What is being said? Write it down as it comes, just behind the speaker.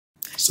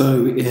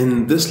So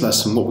in this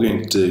lesson, what we're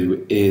going to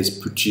do is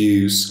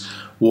produce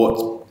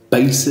what's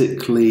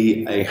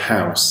basically a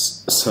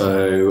house,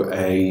 so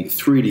a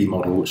 3D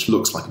model which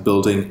looks like a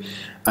building.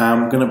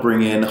 I'm going to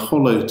bring in a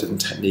whole load of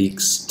different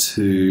techniques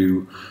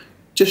to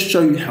just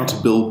show you how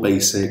to build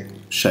basic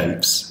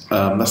shapes.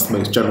 That's the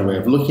most general way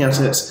of looking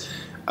at it.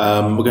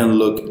 We're going to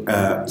look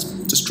at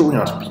just drawing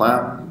out a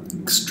plan,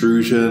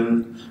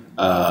 extrusion,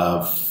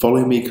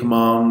 follow me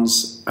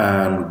commands,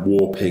 and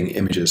warping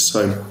images.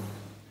 So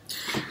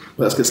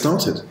let's get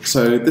started.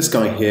 So this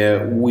guy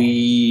here,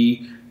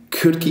 we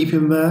could keep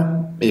him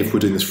there if we're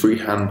doing this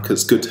freehand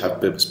because it's good to have a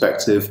bit of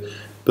perspective,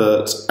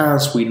 but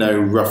as we know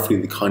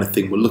roughly the kind of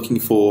thing we're looking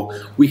for,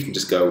 we can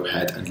just go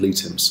ahead and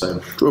delete him. So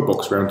draw a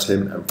box around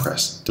him and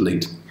press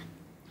delete.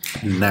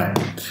 Now,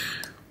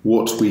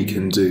 what we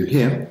can do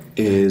here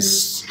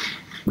is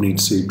we need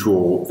to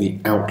draw the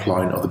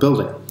outline of the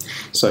building.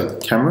 So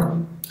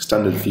camera,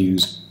 standard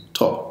views,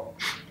 top.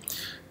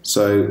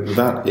 So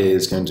that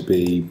is going to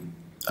be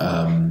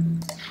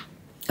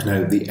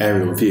the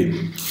aerial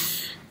view.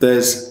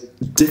 There's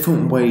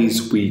different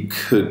ways we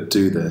could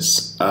do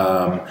this.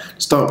 To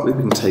start with,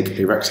 we can take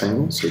a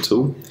rectangle, so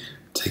tool,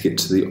 take it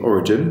to the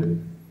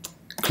origin,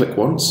 click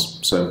once,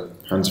 so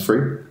hands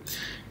free,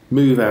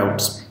 move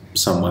out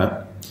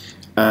somewhere,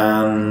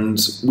 and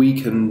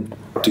we can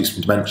do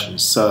some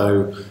dimensions.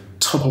 So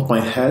top of my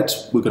head,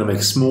 we're going to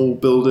make a small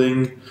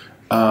building.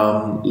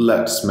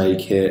 Let's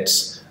make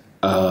it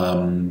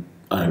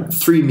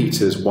 3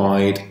 meters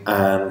wide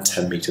and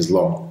 10 meters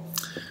long.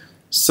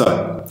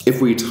 So if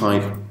we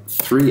type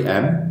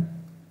 3M,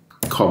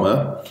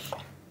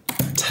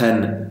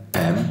 10M,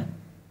 and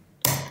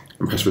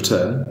press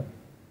return,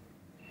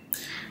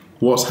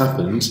 what's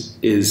happened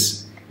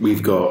is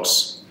we've got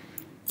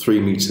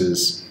 3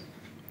 meters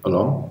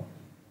along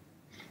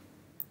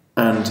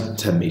and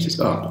 10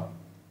 meters up.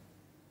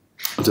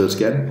 I'll do it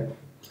again.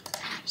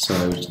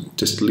 So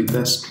just delete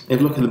this. If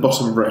you look in the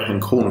bottom right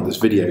hand corner of this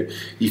video,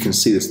 you can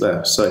see this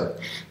there. So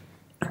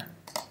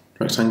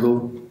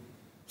rectangle,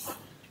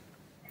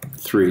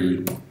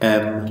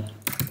 3M,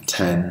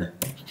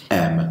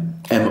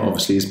 10M. M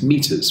obviously is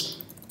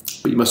meters,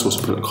 but you must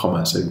also put a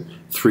comma. So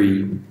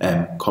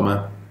 3M,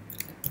 comma,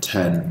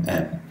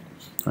 10M.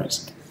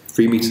 Right,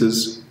 3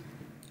 meters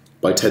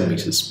by 10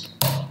 meters.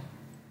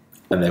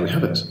 And there we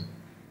have it.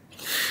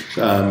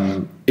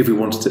 If we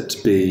wanted it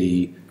to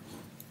be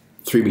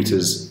 3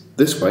 meters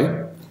this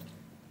way,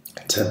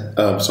 10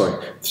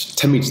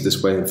 meters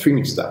this way and 3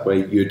 meters that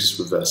way, you just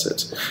reverse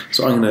it.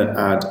 So I'm going to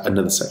add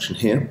another section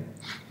here.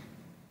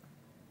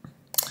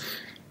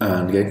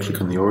 And again,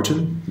 click on the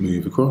origin,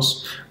 move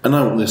across. And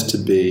I want this to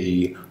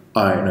be,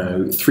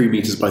 3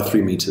 meters by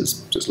 3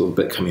 meters, just a little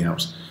bit coming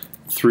out.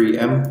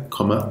 3M,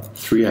 comma,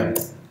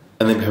 3M.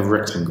 And then we have a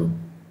rectangle.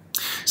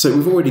 So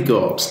we've already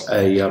got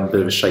a bit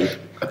of a shape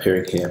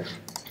appearing here.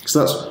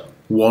 So that's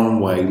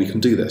one way we can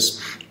do this.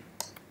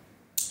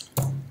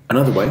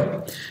 Another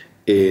way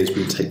is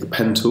we can take the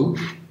pen tool,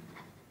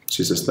 which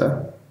is this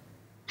there,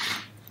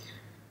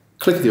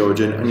 click the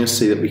origin, and you'll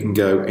see that we can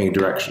go any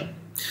direction.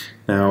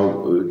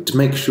 Now, to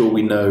make sure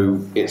we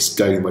know it's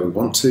going where we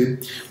want to,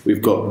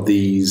 we've got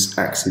these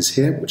axes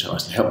here, which are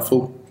nice and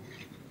helpful.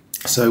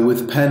 So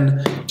with the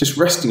pen just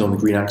resting on the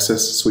green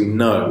axis, so we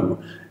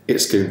know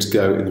it's going to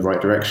go in the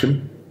right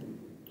direction,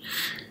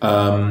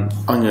 I'm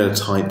going to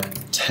type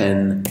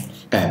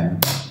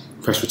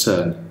 10M, press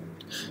return.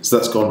 So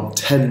that's gone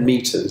 10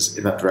 meters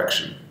in that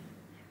direction.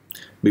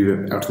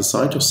 Move it out to the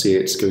side, you'll see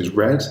it goes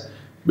red,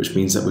 which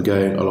means that we're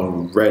going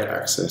along the red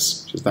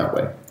axis, which is that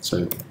way.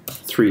 So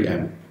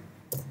 3M.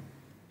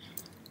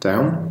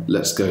 Down,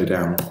 let's go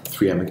down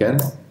 3M again.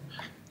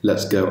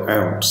 Let's go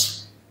out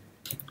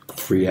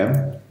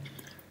 3M.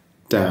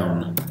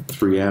 Down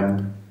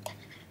 3M.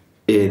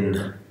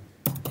 In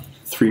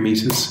 3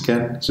 meters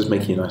again, just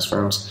making a nice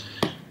rounds.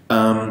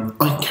 I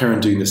can carry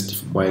on doing this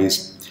different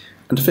ways.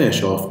 And to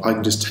finish off, I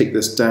can just take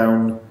this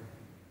down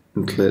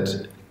and click,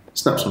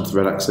 snaps onto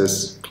the red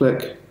axis,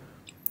 click,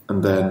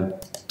 and then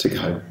take it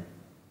home.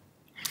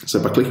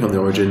 So by clicking on the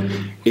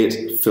origin,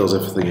 it fills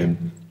everything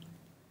in.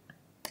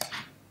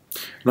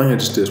 And I'm going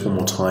to just do this one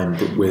more time,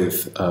 but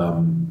with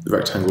the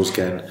rectangles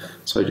again.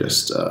 So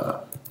just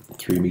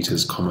 3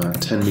 meters, comma,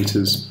 10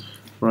 meters,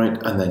 right?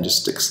 And then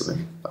just stick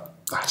something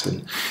like that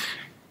in.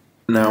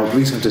 Now, the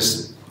reason I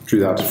just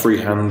drew that to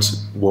freehand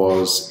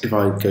was if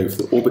I go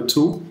for the orbit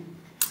tool,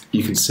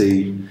 you can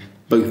see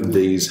both of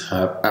these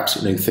have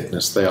absolutely no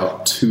thickness. They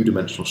are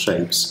two-dimensional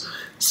shapes,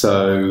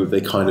 so they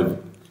kind of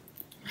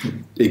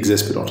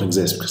exist but not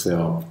exist because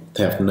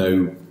they have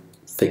no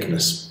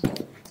thickness,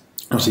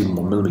 not even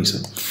 1 millimeter.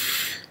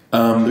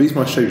 The reason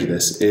why I showed you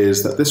this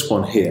is that this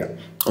one here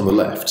on the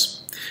left,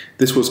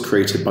 this was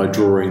created by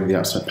drawing the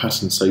outside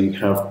pattern, so you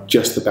have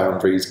just the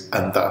boundaries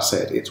and that's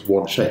it. It's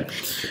one shape.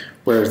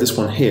 Whereas this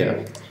one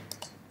here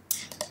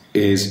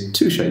is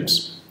 2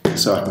 shapes.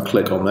 So I can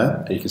click on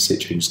there, and you can see it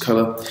changes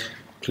colour.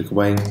 Click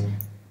away,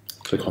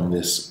 click on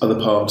this other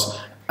part,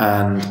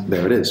 and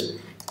there it is.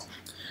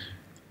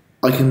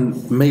 I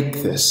can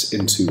make this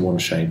into one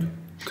shape,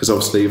 because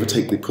obviously if I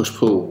take the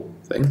push-pull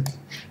thing.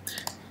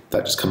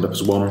 That just comes up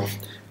as 1,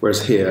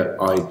 whereas here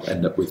I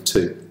end up with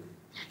 2.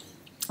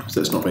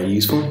 So it's not very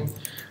useful.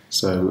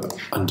 So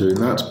undoing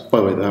that. By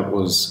the way, that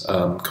was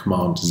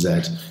Command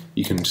Z.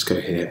 You can just go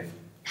here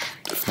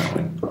from that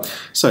way.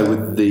 So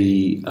with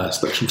the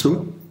selection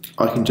tool,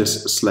 I can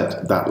just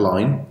select that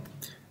line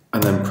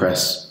and then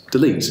press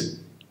delete.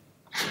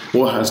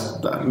 What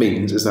that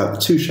means is that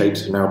the 2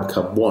 shapes have now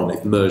become 1.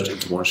 They've merged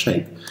into 1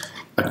 shape.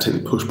 I can take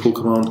the push-pull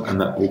command and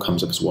that all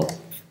comes up as 1.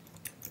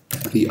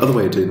 The other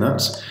way of doing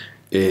that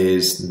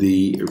is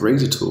the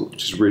eraser tool,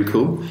 which is really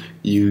cool.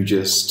 You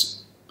just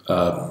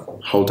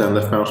hold down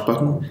the left mouse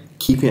button,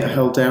 keeping it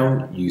held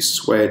down, you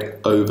sway it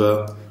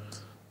over,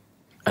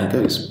 and it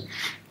goes.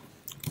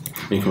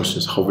 And of course,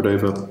 just hover it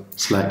over,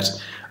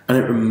 select, and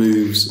it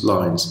removes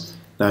lines.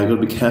 Now you've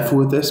got to be careful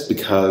with this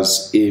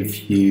because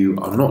if you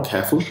are not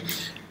careful,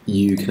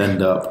 you can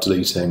end up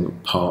deleting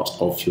part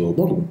of your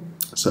model.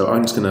 So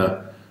I'm just going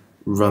to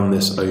run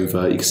this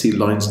over. You can see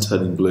lines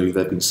turning blue,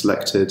 they've been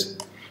selected,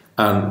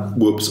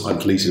 and whoops, I've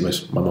deleted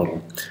my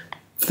model.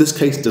 For this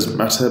case, it doesn't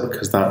matter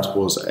because that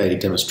was a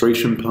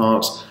demonstration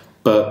part,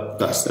 but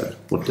that's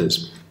what it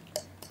is.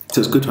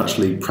 So it's good to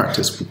actually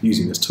practice with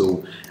using this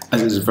tool,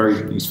 as it's a very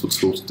useful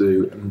tool to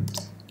do, and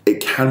it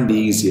can be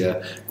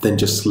easier than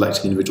just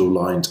selecting individual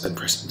lines and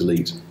pressing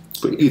delete.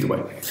 But either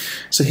way,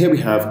 so here we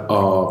have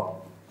our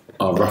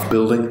rough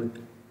building,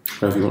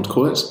 whatever you want to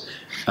call it.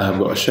 We've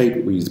got a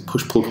shape, we use the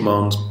push-pull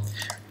command,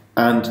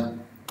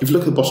 and if you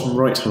look at the bottom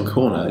right-hand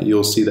corner,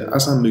 you'll see that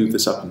as I move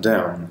this up and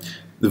down,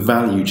 the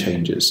value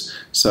changes.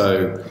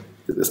 So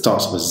it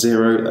starts with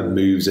 0 and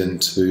moves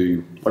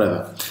into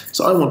whatever.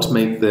 So I want to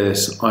make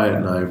this, I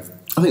don't know,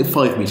 I think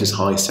 5 meters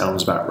high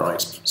sounds about right.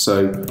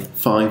 So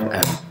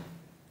 5m.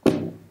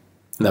 And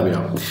there we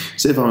are.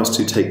 So if I was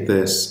to take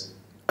this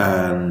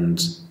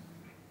and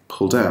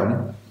pull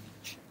down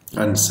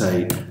and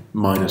say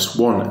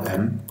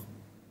 -1m,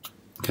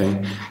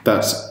 okay,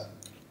 that's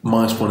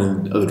 -1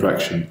 in the other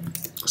direction.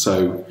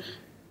 So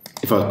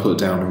if I pull it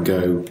down and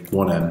go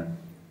 1m,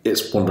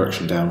 it's 1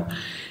 direction down.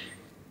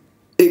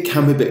 It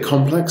can be a bit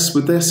complex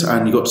with this,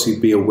 and you've got to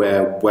be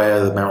aware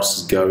where the mouse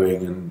is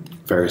going and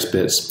various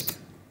bits.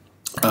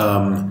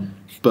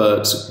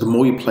 But the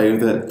more you play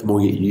with it, the more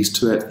you get used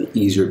to it, the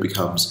easier it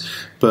becomes.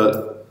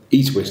 But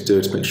easy way to do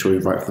it is to make sure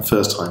you're right for the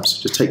first time.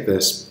 So just take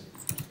this,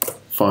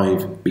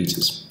 5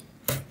 meters.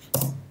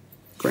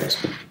 Great.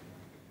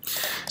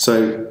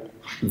 So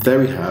there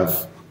we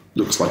have,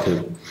 looks like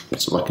a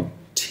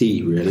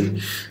T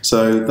really.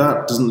 So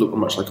that doesn't look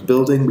much like a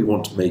building. We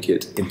want to make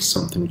it into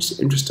something which is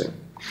interesting.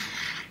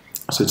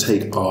 So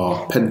take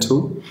our pen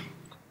tool,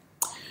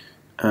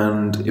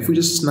 and if we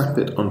just snap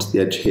it onto the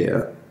edge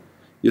here,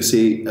 you'll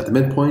see at the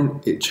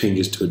midpoint it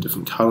changes to a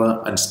different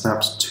colour and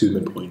snaps to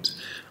the midpoint.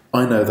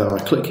 I know that if I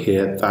click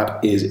here,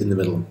 that is in the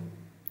middle.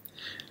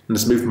 And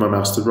as I move my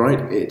mouse to the right,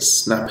 it's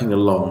snapping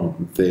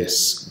along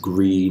this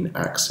green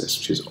axis,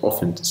 which is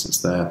off in distance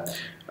there.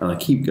 And I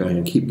keep going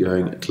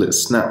until it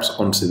snaps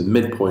onto the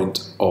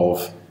midpoint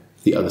of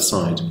the other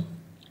side.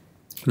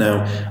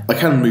 Now, I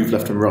can move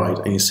left and right,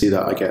 and you see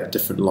that I get a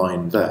different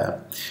line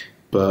there,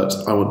 but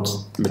I want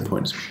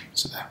midpoint,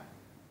 so there.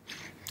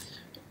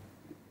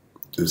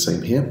 Do the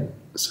same here,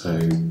 so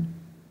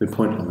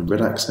midpoint on the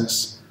red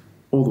axis,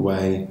 all the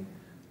way,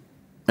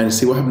 and you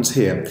see what happens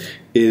here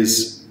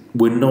is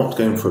we're not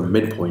going for a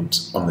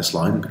midpoint on this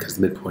line because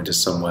the midpoint is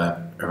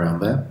somewhere around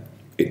there.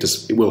 It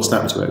will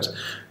snap to it,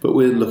 but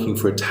we're looking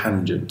for a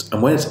tangent,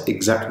 and when it's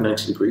exactly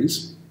 90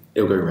 degrees,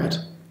 it'll go red,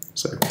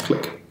 so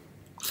click.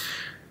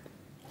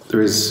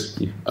 There is,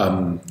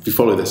 if you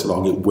follow this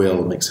along, it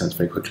will make sense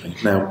very quickly.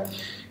 Now,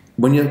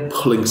 when you're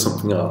pulling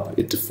something up,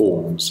 it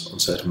deforms on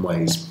certain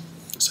ways.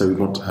 So we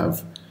want to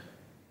have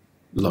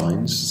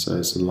lines, so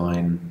there's a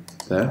line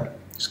there.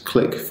 Just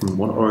click from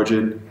one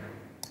origin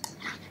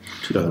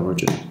to the other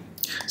origin.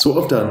 So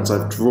what I've done is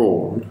I've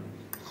drawn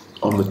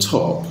on the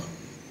top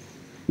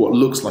what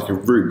looks like a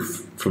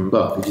roof from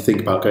above. If you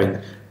think about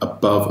going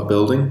above a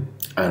building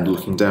and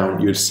looking down,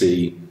 you would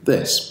see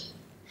this.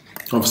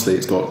 Obviously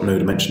it's got no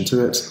dimension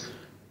to it,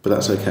 but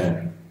that's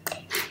okay.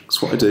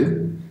 So what I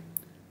do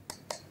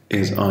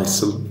is I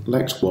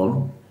select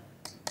 1,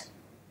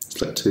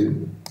 select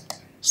 2,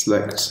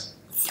 select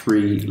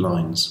 3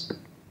 lines.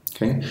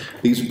 Okay,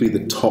 these would be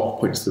the top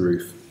points of the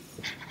roof.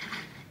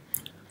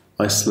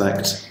 I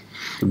select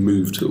the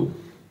move tool.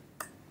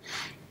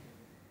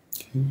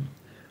 Okay.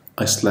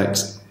 I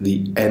select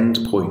the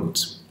end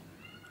point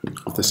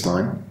of this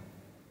line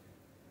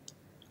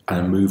and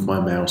I move my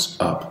mouse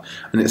up.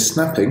 And it's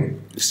snapping,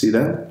 you see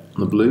there on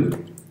the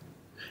blue?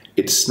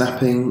 It's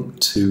snapping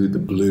to the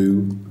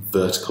blue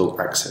vertical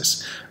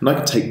axis. And I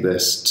can take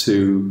this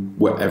to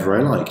wherever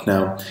I like.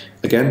 Now,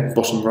 again,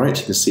 bottom right,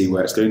 you can see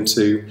where it's going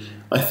to.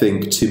 I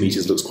think 2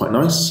 meters looks quite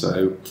nice,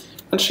 so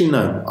actually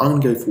no, I'm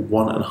going to go for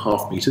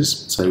 1.5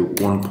 meters, so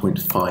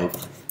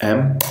 1.5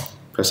 m.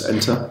 Press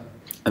enter,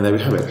 and there we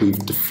have it. We've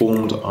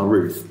deformed our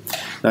roof.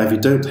 Now, if you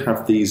don't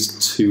have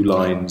these 2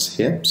 lines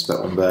here, so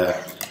that one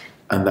there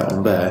and that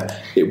one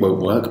there, it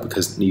won't work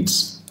because it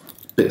needs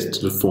bits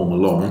to deform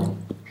along.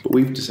 but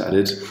we've just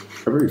added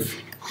a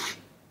roof.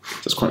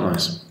 That's quite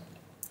nice.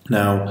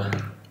 Now,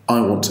 I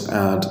want to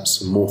add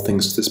some more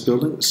things to this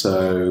building,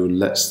 so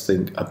let's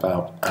think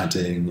about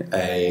adding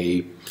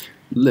a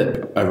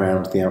lip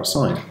around the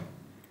outside.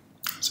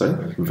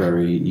 So,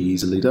 very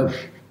easily done.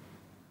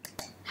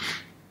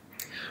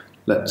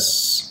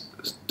 Let's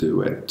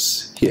do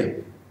it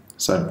here.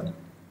 So,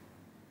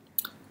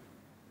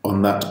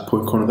 on that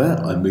point corner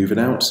there, I move it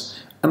out,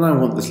 and I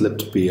want this lip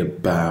to be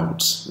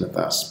about,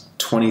 that's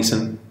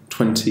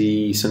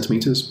 20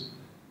 centimetres.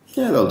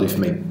 Yeah, that'll do for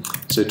me.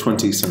 So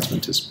 20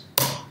 centimetres.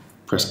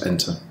 Press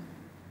enter.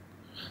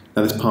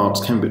 Now this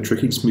part can be a bit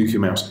tricky, just move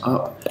your mouse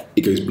up,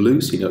 it goes blue,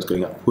 so you know it's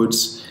going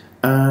upwards,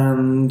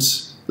 and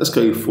let's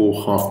go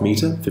for half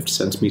metre, 50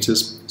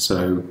 centimetres,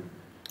 so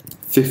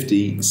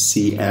 50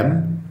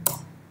 cm,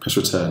 press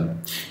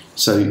return.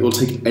 So you'll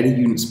take any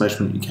units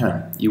measurement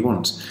you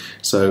want.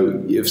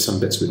 So you have some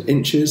bits are in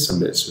inches, some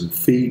bits are in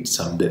feet,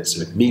 some bits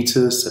are in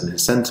metres, some in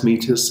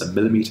centimetres, some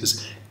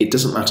millimetres. It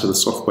doesn't matter, the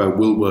software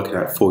will work it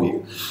out for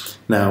you.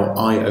 Now,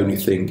 I only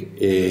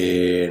think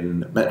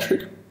in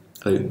metric.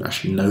 I don't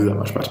actually know that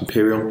much about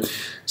imperial.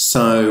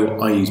 So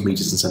I use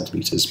metres and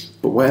centimetres.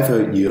 But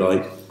whatever you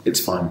like, it's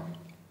fine.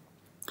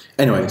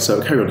 Anyway,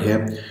 so carry on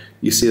here.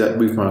 You see that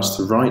move mouse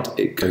to the right,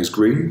 it goes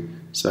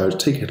green. So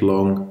take it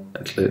along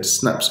until it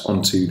snaps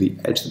onto the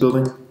edge of the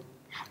building.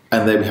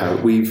 And there we have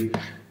it. We've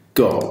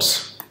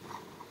got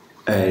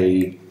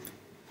a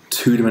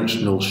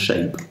two-dimensional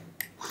shape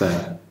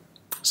there.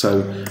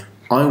 So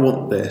I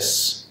want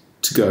this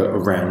to go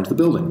around the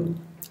building.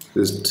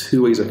 There's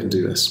two ways I can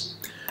do this.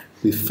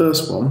 The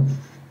first one,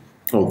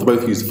 well, they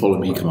both use the follow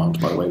me command,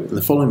 by the way, but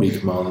the follow me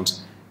command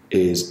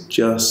is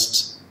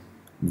just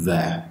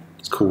there.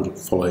 It's called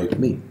follow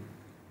me.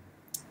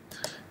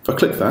 If I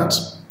click that,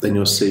 then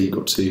you'll see you've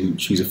got to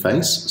choose a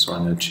face. So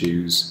I'm going to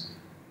choose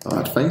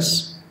that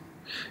face.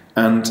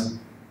 And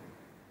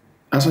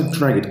as I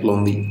drag it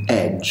along the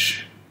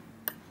edge,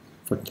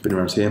 if I spin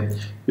around here,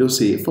 you'll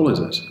see it follows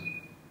it.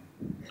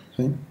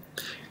 Okay.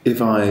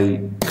 If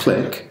I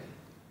click,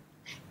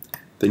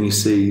 then you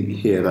see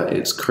here that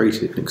it's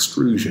created an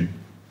extrusion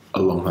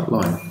along that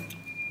line.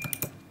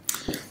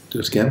 Do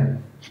it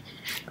again.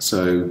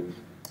 So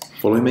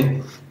follow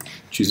me,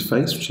 choose a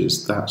face, which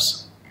is that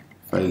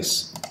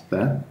face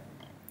there.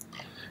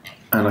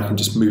 And I can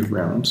just move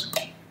around.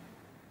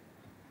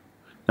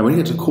 Now when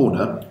you get to a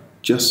corner,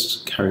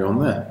 just carry on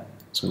there.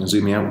 So I'm going to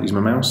zoom out, use my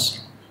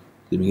mouse,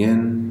 zooming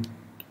in,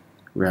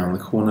 around the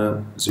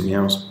corner, zooming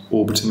out,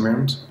 orbiting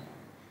around.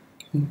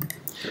 Okay.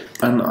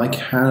 And I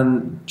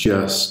can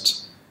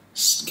just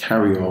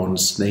carry on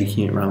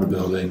snaking it around the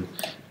building,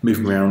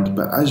 moving around,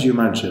 but as you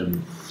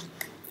imagine,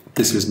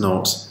 this is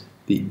not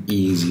the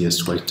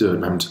easiest way to do it.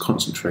 I'm having to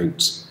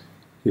concentrate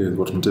here with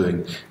what I'm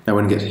doing. Now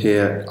when I get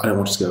here, I don't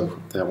want to go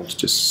there, I want to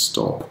just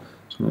stop.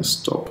 So I'm going to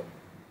stop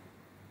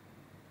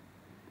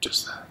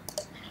just there.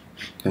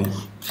 Okay,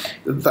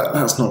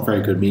 that's not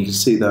very good. I mean, you can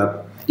see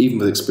that even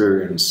with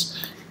experience,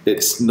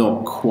 it's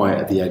not quite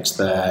at the edge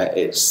there.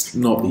 It's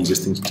not the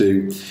easiest thing to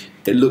do.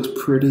 It looks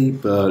pretty,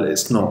 but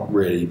it's not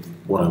really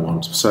what I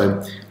want.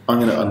 So I'm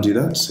going to undo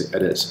that, so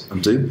edit,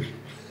 undo.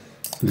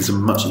 There's a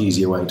much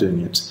easier way of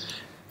doing it.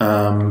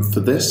 For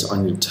this,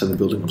 I'm going to turn the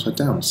building upside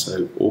down,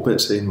 so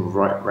orbiting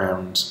right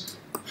round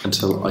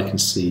until I can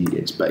see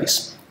its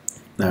base.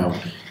 Now,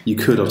 you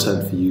could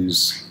alternatively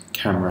use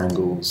camera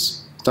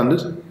angles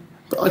standard,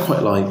 but I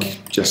quite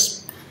like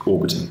just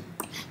orbiting.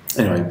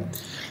 Anyway,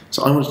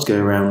 so I want to go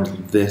around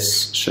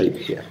this shape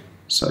here.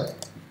 So,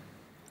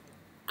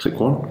 click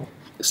one,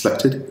 it's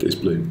selected, it goes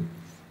blue.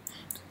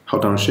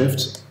 Hold down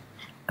Shift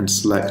and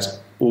select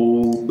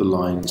all the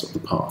lines of the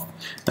path.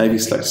 Now if you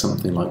select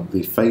something like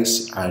the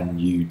face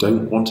and you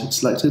don't want it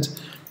selected,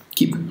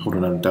 keep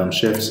holding down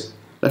Shift,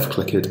 left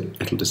click it,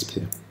 it'll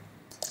disappear.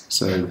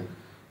 So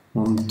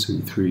 1,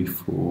 2, 3,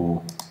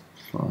 4,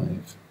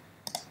 5,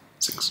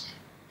 6.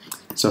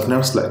 So I've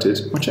now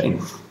selected my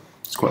chain.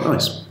 It's quite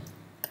nice.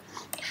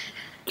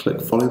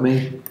 Click follow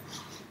me,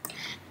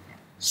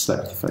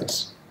 select the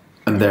face.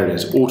 And there it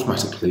is,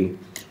 automatically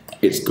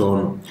it's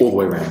gone all the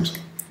way around.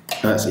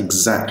 And that's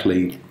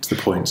exactly to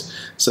the point.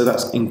 So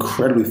that's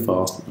incredibly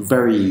fast,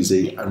 very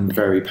easy, and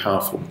very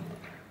powerful.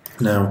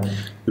 Now,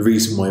 the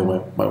reason why you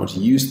might want to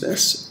use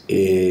this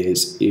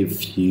is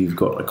if you've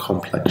got a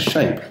complex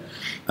shape.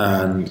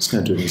 And it's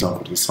going to do an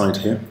example to the side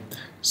here.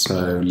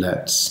 So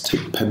let's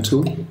take the pen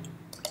tool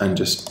and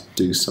just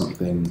do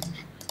something,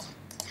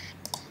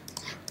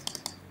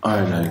 I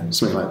don't know,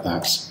 something like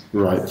that.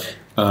 Right.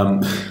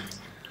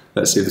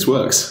 Let's see if this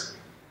works.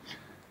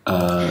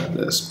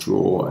 Let's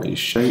draw a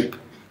shape.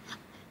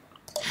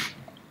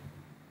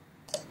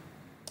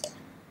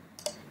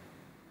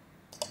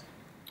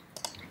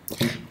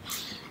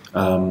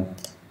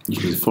 You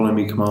can use the follow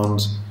me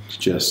command to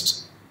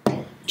just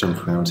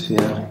jump around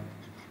here.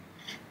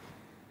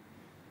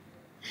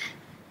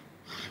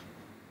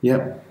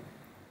 Yep,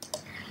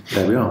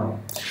 there we are.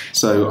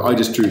 So I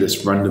just drew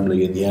this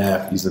randomly in the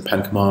air using the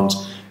pen command.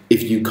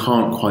 If you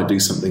can't quite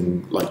do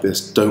something like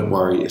this, don't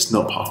worry, it's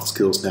not part of the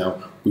skills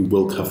now. We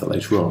will cover that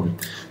later on.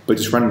 But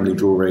just randomly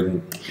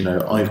drawing,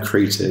 I've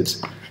created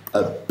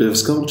a bit of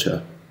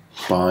sculpture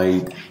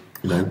by,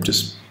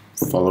 just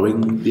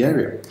following the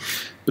area.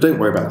 But don't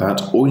worry about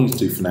that. All you need to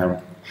do for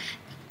now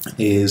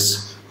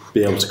is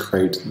be able to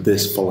create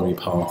this follow me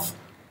path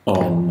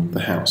on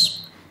the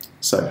house.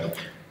 So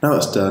now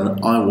that's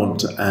done, I want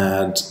to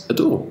add a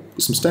door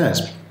with some stairs.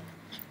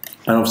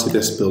 And obviously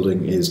this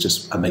building is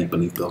just a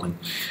make-believe building.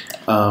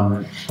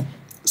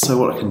 So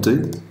what I can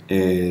do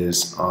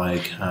is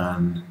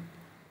I'm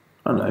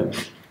going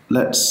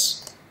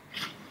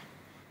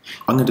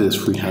to do this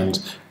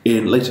freehand.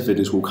 In later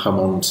videos we'll come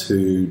on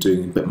to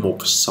doing a bit more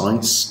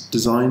precise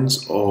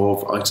designs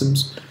of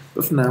items.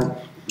 But for now, I'm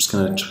just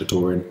going to chuck a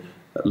door in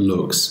that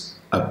looks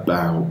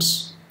about,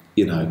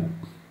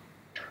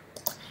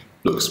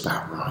 looks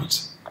about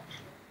right.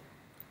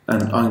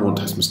 And I want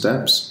to have some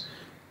steps.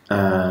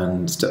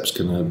 And the step's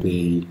going to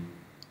be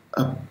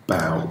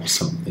about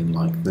something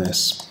like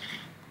this.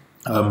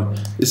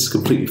 This is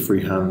completely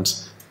freehand.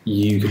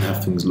 You can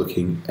have things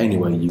looking any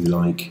way you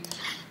like.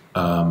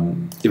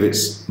 If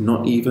it's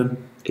not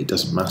even, it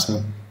doesn't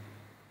matter.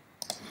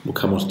 We'll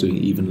come on to doing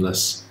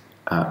evenness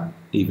at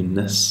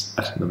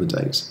another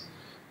date.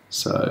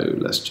 So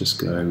let's just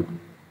go.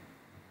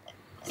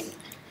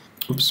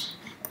 Oops.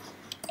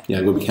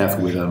 Yeah, we'll be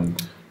careful with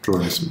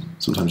drawing this.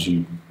 Sometimes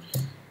you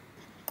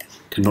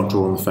cannot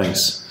draw on the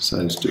face, so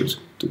let's do it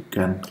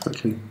again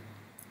quickly.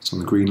 It's on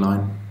the green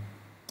line,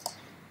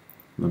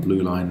 on the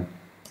blue line.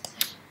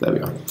 There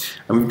we are.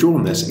 And we've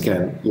drawn this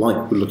again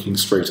like we're looking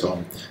straight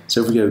on.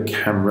 So if we go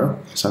camera,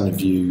 standard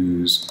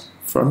views,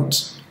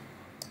 front,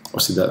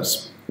 obviously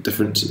that's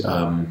different.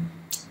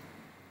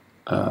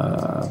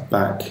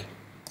 Back,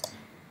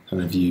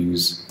 standard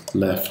views,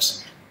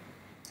 left,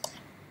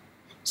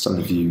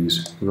 standard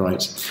views,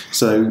 right.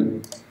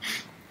 So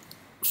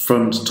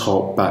front,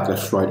 top, back,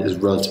 left, right is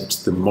relative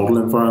to the model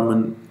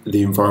environment,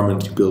 the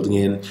environment you're building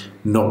in,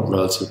 not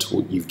relative to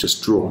what you've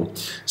just drawn.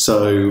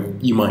 So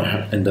you might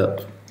end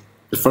up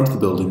the front of the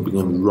building being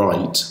on the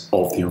right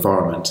of the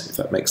environment, if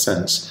that makes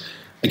sense.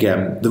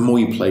 Again, the more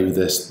you play with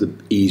this, the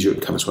easier it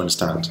becomes to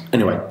understand.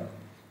 Anyway,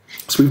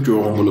 so we've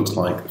drawn what looks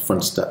like the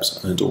front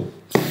steps and a door.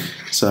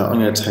 So I'm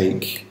going to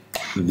take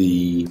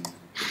the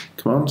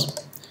command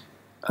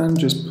and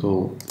just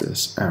pull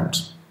this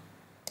out.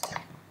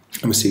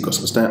 And we see we've got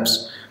some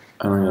steps,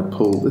 and I'm going to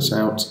pull this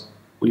out.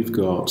 We've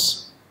got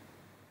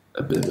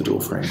a bit of a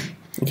door frame.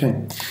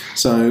 Okay,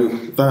 so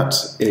that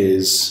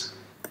is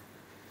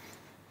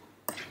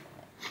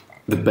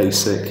the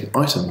basic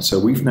item. So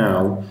we've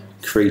now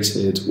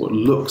created what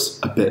looks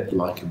a bit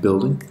like a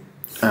building,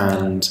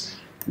 and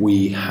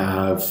we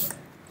have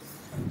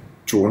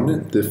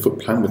drawn the foot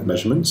plan with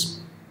measurements.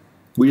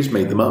 We just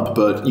made them up,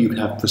 but you can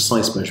have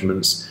precise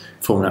measurements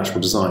from an actual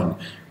design.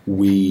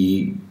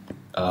 We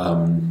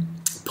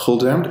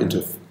pulled out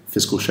into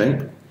physical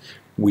shape.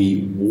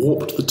 We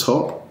warped the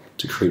top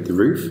to create the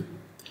roof,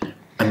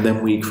 and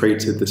then we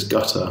created this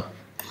gutter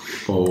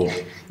or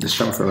this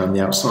chamfer around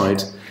the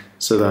outside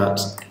so that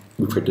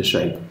we created a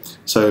shape.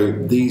 So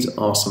these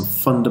are some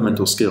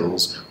fundamental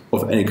skills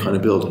of any kind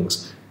of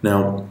buildings.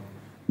 Now,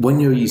 when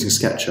you're using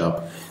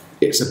SketchUp,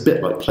 it's a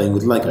bit like playing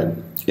with Lego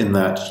in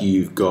that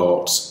you've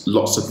got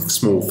lots of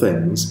small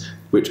things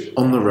which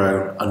on their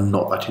own are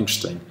not that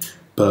interesting.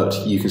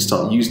 But you can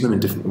start using them in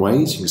different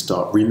ways, you can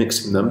start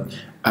remixing them,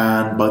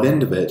 and by the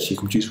end of it you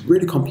can produce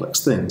really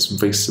complex things from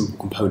very simple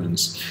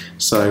components.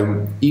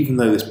 So even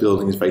though this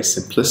building is very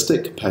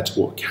simplistic compared to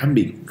what can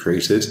be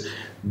created,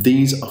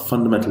 these are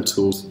fundamental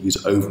tools that you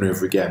use over and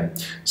over again.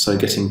 So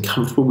getting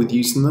comfortable with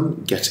using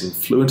them, getting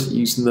fluent at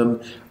using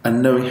them,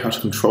 and knowing how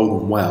to control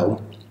them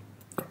well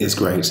is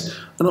great.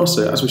 And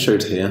also, as we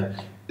showed here,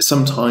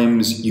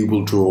 sometimes you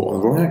will draw on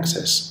the wrong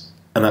axis.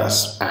 And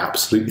that's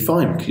absolutely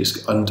fine. You can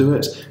just undo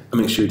it and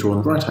make sure you draw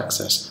on the right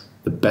axis.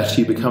 The better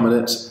you become at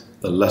it,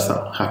 the less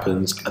that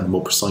happens and the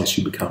more precise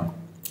you become.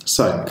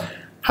 So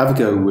have a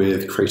go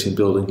with creating a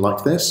building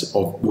like this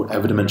of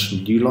whatever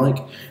dimension you like.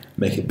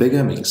 Make it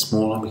bigger, make it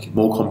smaller, make it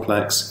more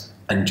complex,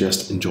 and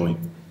just enjoy.